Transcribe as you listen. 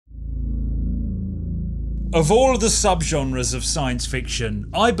Of all the subgenres of science fiction,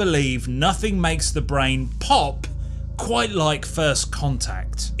 I believe nothing makes the brain pop quite like First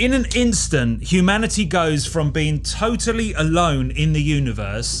Contact. In an instant, humanity goes from being totally alone in the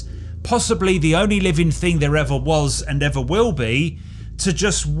universe, possibly the only living thing there ever was and ever will be, to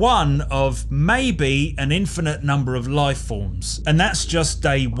just one of maybe an infinite number of life forms. And that's just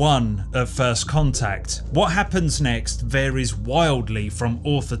day one of First Contact. What happens next varies wildly from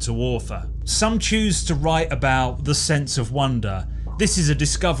author to author. Some choose to write about the sense of wonder. This is a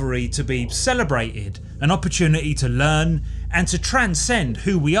discovery to be celebrated, an opportunity to learn and to transcend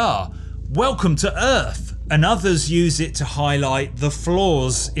who we are. Welcome to Earth. And others use it to highlight the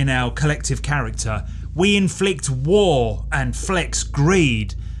flaws in our collective character. We inflict war and flex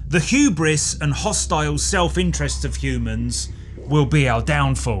greed. The hubris and hostile self-interest of humans will be our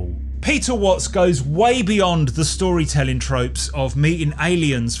downfall. Peter Watts goes way beyond the storytelling tropes of meeting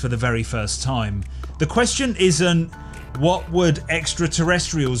aliens for the very first time. The question isn't what would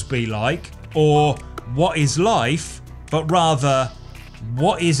extraterrestrials be like or what is life, but rather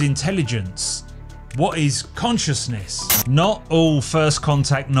what is intelligence? What is consciousness? Not all First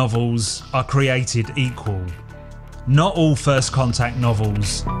Contact novels are created equal. Not all First Contact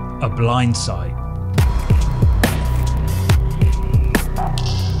novels are BLINDSIGHT.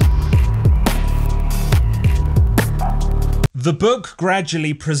 The book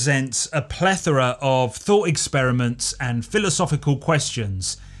gradually presents a plethora of thought experiments and philosophical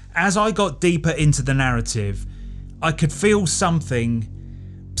questions. As I got deeper into the narrative, I could feel something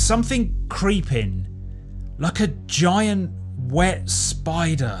creeping, like a giant wet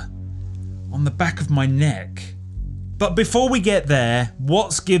spider on the back of my neck. But before we get there,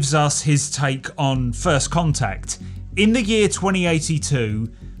 Watts gives us his take on First Contact. In the year 2082,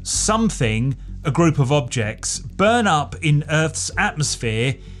 something, a group of objects, burn up in Earth's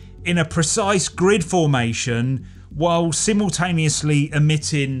atmosphere in a precise grid formation while simultaneously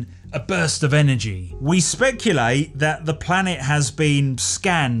emitting a burst of energy. We speculate that the planet has been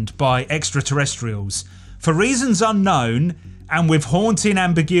scanned by extraterrestrials. For reasons unknown and with haunting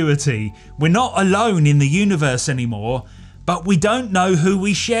ambiguity, we're not alone in the universe anymore, but we don't know who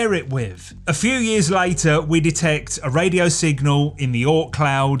we share it with. A few years later, we detect a radio signal in the Oort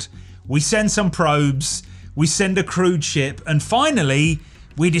cloud, we send some probes, we send a crewed ship, and finally,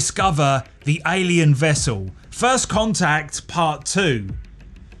 we discover the alien vessel. First Contact Part 2.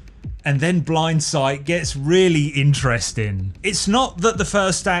 And then BLINDSIGHT gets really interesting. It's not that the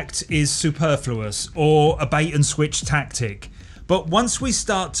first act is superfluous or a bait and switch tactic, but once we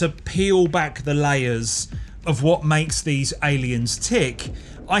start to peel back the layers of what makes these aliens tick,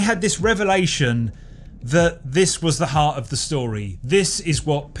 I had this revelation that this was the heart of the story. This is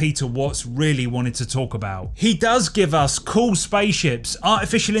what Peter Watts really wanted to talk about. He does give us cool spaceships,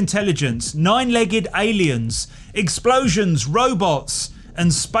 artificial intelligence, nine-legged aliens, explosions, robots,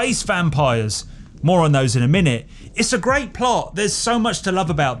 and space vampires. More on those in a minute. It's a great plot. There's so much to love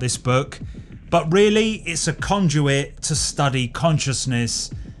about this book, but really it's a conduit to study consciousness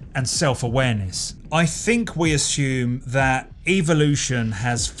and self-awareness. I think we assume that evolution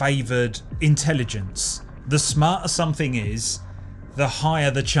has favoured intelligence. The smarter something is, the higher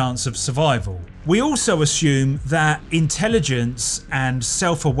the chance of survival. We also assume that intelligence and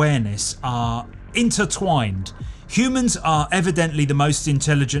self-awareness are intertwined. Humans are evidently the most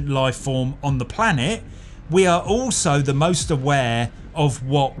intelligent life form on the planet. We are also the most aware of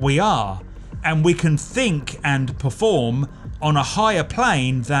what we are, and we can think and perform on a higher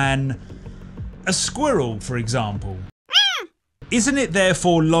plane than a squirrel, for example. Isn't it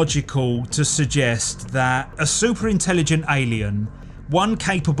therefore logical to suggest that a super intelligent alien, one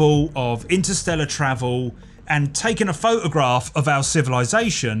capable of interstellar travel and taking a photograph of our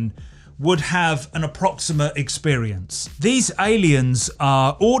civilization, would have an approximate experience? These aliens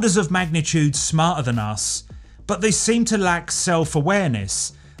are orders of magnitude smarter than us, but they seem to lack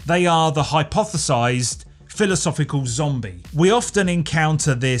self-awareness. They are the hypothesized philosophical zombie. We often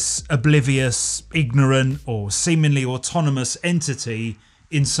encounter this oblivious, ignorant, or seemingly autonomous entity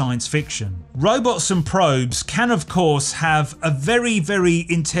in science fiction. Robots and probes can of course have a very, very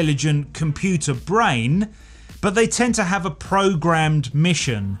intelligent computer brain, but they tend to have a programmed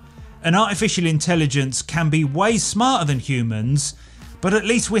mission. An artificial intelligence can be way smarter than humans, but at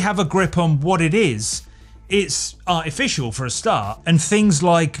least we have a grip on what it is. It's artificial for a start, and things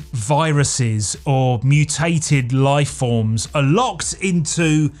like viruses or mutated life forms are locked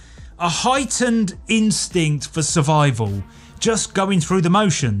into a heightened instinct for survival, just going through the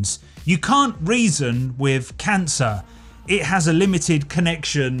motions. You can't reason with cancer. It has a limited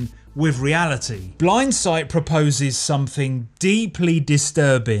connection with reality. BLINDSIGHT proposes something deeply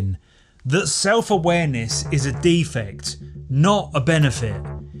disturbing. that self-awareness is a defect, not a benefit?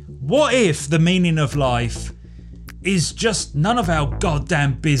 What if the meaning of life is just none of our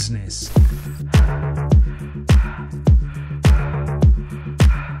goddamn business?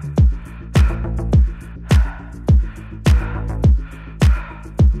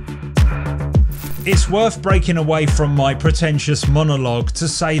 It's worth breaking away from my pretentious monologue to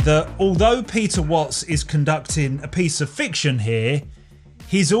say that although Peter Watts is conducting a piece of fiction here,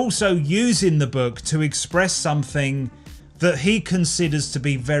 he's also using the book to express something that he considers to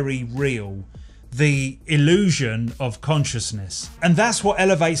be very real, the illusion of consciousness. And that's what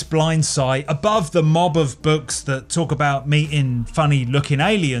elevates BLINDSIGHT above the mob of books that talk about meeting funny looking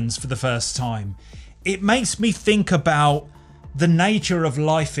aliens for the first time. It makes me think about the nature of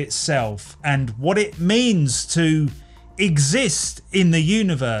life itself and what it means to exist in the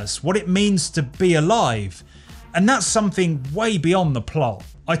universe, what it means to be alive. And that's something way beyond the plot.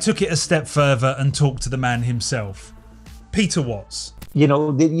 I took it a step further and talked to the man himself, Peter Watts. You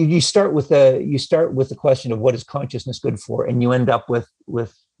know, you start with the question of what is consciousness good for, and you end up with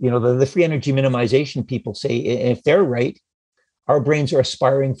you know, the free energy minimization people say, if they're right, our brains are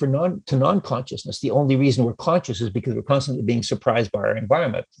aspiring to non-consciousness. The only reason we're conscious is because we're constantly being surprised by our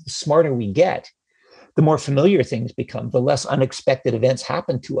environment. The smarter we get, the more familiar things become, the less unexpected events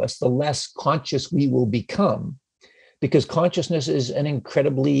happen to us, the less conscious we will become, because consciousness is an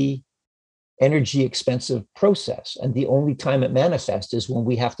incredibly energy expensive process. And the only time it manifests is when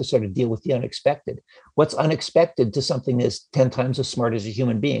we have to sort of deal with the unexpected. What's unexpected to something that's 10 times as smart as a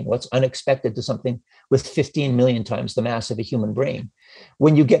human being? What's unexpected to something with 15 million times the mass of a human brain?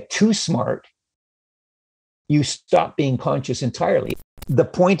 When you get too smart, you stop being conscious entirely. The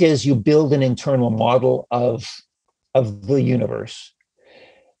point is you build an internal model of the universe.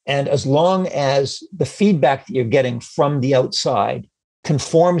 And as long as the feedback that you're getting from the outside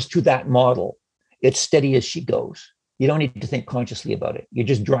conforms to that model, it's steady as she goes. You don't need to think consciously about it. You're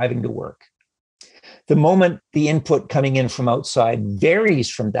just driving to work. The moment the input coming in from outside varies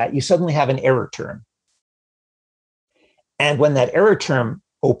from that, you suddenly have an error term. And when that error term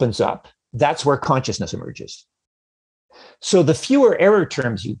opens up, that's where consciousness emerges. So the fewer error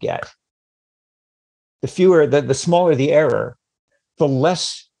terms you get, the smaller the error, the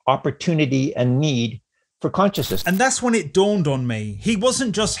less opportunity and need for consciousness. And that's when it dawned on me. He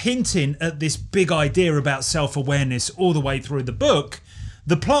wasn't just hinting at this big idea about self-awareness all the way through the book.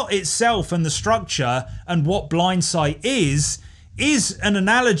 The plot itself and the structure and what BLINDSIGHT is an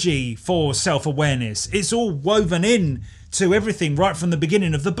analogy for self-awareness. It's all woven in to everything right from the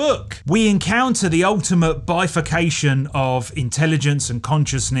beginning of the book. We encounter the ultimate bifurcation of intelligence and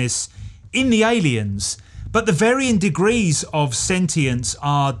consciousness in the aliens, but the varying degrees of sentience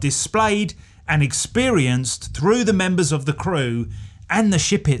are displayed and experienced through the members of the crew and the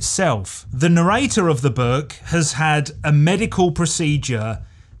ship itself. The narrator of the book has had a medical procedure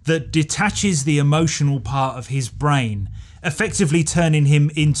that detaches the emotional part of his brain, effectively turning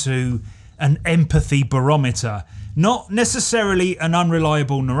him into an empathy barometer. Not necessarily an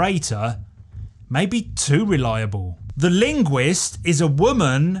unreliable narrator, maybe too reliable. The linguist is a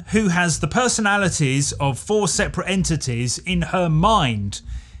woman who has the personalities of 4 separate entities in her mind,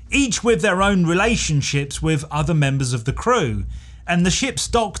 each with their own relationships with other members of the crew. And the ship's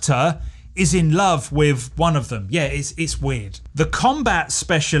doctor is in love with one of them. Yeah, it's weird. The combat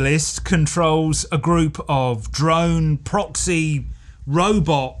specialist controls a group of drone proxy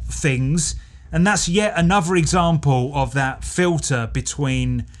robot things, and that's yet another example of that filter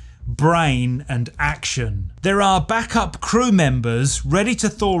between brain and action. There are backup crew members ready to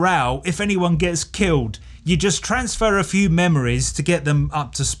thaw out if anyone gets killed. You just transfer a few memories to get them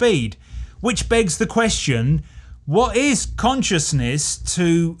up to speed, which begs the question, what is consciousness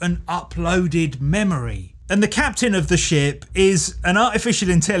to an uploaded memory? And the captain of the ship is an artificial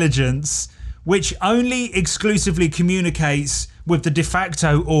intelligence which only exclusively communicates with the de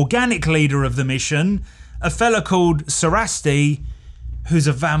facto organic leader of the mission, a fella called Sarasti, who's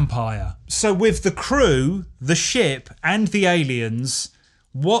a vampire. So with the crew, the ship and the aliens,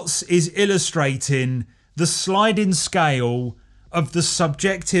 Watts is illustrating the sliding scale of the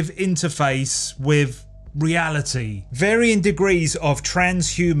subjective interface with reality. Varying degrees of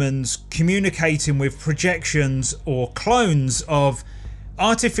transhumans communicating with projections or clones of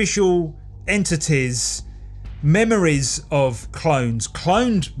artificial entities, memories of clones,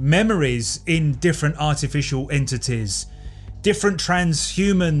 cloned memories in different artificial entities, different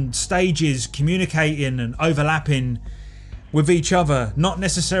transhuman stages communicating and overlapping with each other, not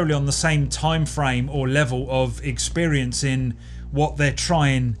necessarily on the same time frame or level of experience in what they're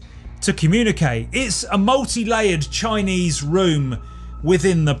trying to communicate. It's a multi-layered Chinese room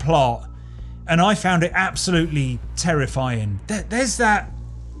within the plot, and I found it absolutely terrifying. There's that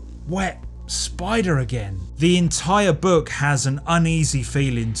wet spider again. The entire book has an uneasy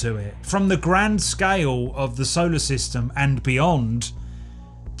feeling to it. From the grand scale of the solar system and beyond,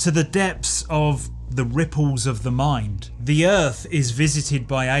 to the depths of the ripples of the mind. The Earth is visited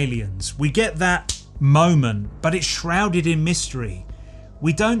by aliens. We get that moment, but it's shrouded in mystery.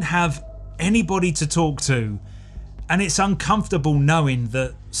 We don't have anybody to talk to, and it's uncomfortable knowing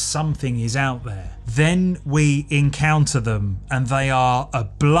that something is out there. Then we encounter them, and they are a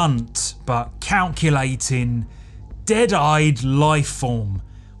blunt but calculating, dead-eyed life form.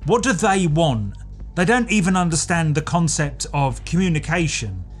 What do they want? They don't even understand the concept of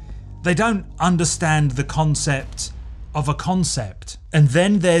communication. They don't understand the concept of a concept. And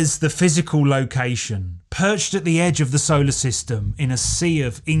then there's the physical location, perched at the edge of the solar system in a sea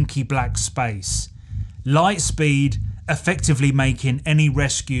of inky black space. Light speed, effectively making any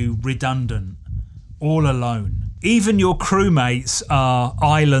rescue redundant. All alone. Even your crewmates are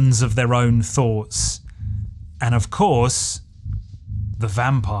islands of their own thoughts. And of course, the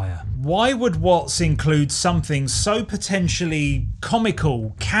vampire. Why would Watts include something so potentially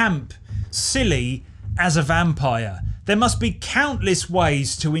comical, camp, silly as a vampire? There must be countless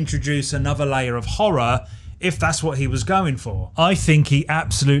ways to introduce another layer of horror if that's what he was going for. I think he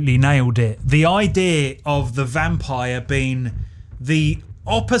absolutely nailed it. The idea of the vampire being the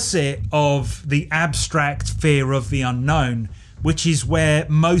opposite of the abstract fear of the unknown, which is where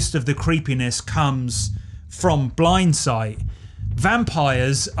most of the creepiness comes from BLINDSIGHT.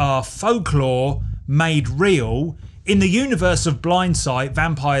 Vampires are folklore made real. In the universe of BLINDSIGHT,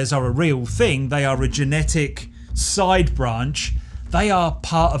 vampires are a real thing. They are a genetic side branch. They are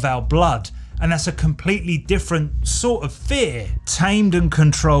part of our blood, and that's a completely different sort of fear. Tamed and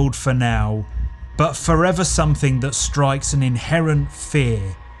controlled for now, but forever something that strikes an inherent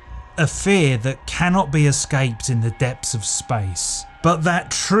fear. A fear that cannot be escaped in the depths of space. But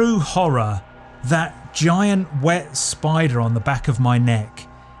that true horror, that giant wet spider on the back of my neck,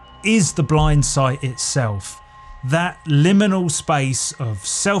 is the BLINDSIGHT itself. That liminal space of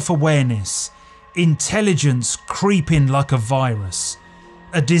self-awareness, intelligence creeping like a virus.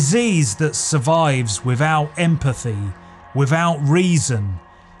 A disease that survives without empathy, without reason,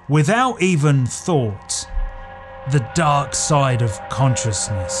 without even thought. The dark side of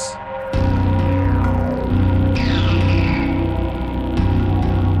consciousness.